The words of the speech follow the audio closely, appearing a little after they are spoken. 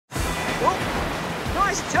Oh,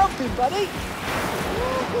 nice jumping, buddy.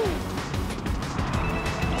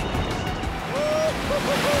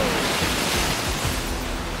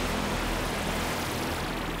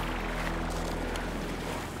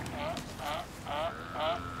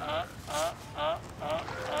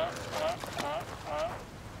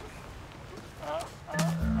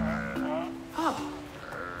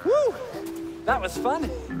 That was fun.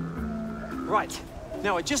 Right,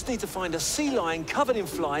 now I just need to find a sea lion covered in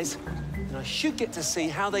flies, and I should get to see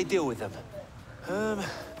how they deal with them. I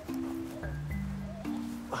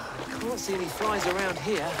can't see any flies around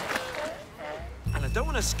here. And I don't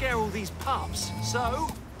want to scare all these pups, so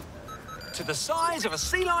to the size of a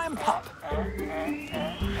sea lion pup.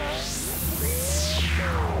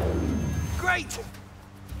 Great!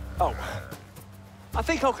 Oh, I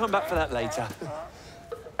think I'll come back for that later.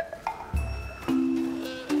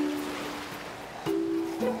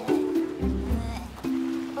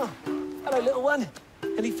 Hello, little one.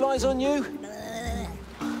 Any flies on you?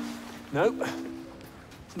 Nope.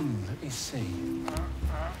 Let me see.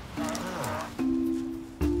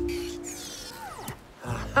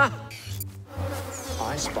 Aha!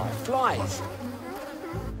 I spy flies.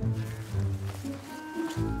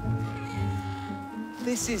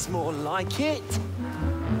 This is more like it.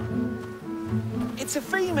 It's a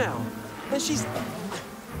female, and she's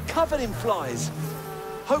covered in flies.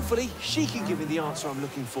 Hopefully, she can give me the answer I'm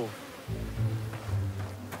looking for.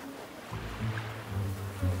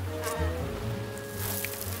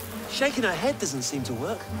 Shaking her head doesn't seem to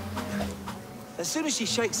work. As soon as she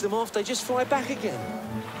shakes them off, they just fly back again.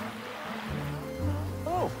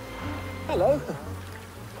 Oh, hello.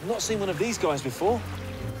 I've not seen one of these guys before.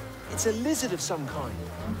 It's a lizard of some kind.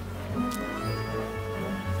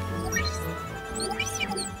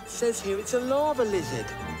 It says here it's a lava lizard.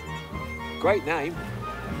 Great name.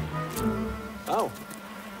 Oh,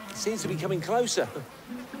 it seems to be coming closer.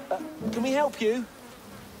 Can we help you?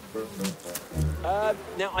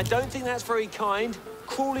 Now, I don't think that's very kind,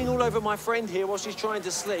 crawling all over my friend here while she's trying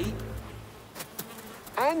to sleep.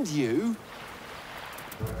 And you.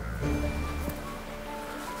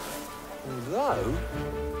 Although,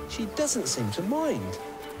 she doesn't seem to mind.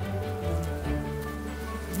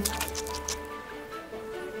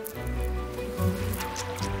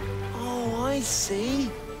 Oh, I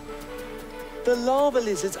see. The lava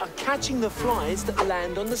lizards are catching the flies that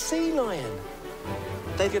land on the sea lion.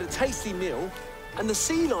 They get a tasty meal, and the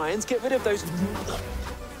sea lions get rid of those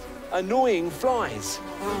annoying flies.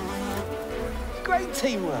 Great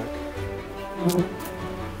teamwork.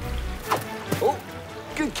 Oh,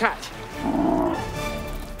 good catch.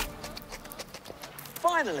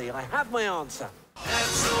 Finally, I have my answer.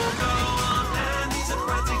 Let's all go on Andy's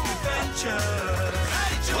Aquatic Adventures.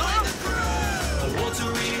 Join the crew. A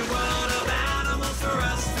watery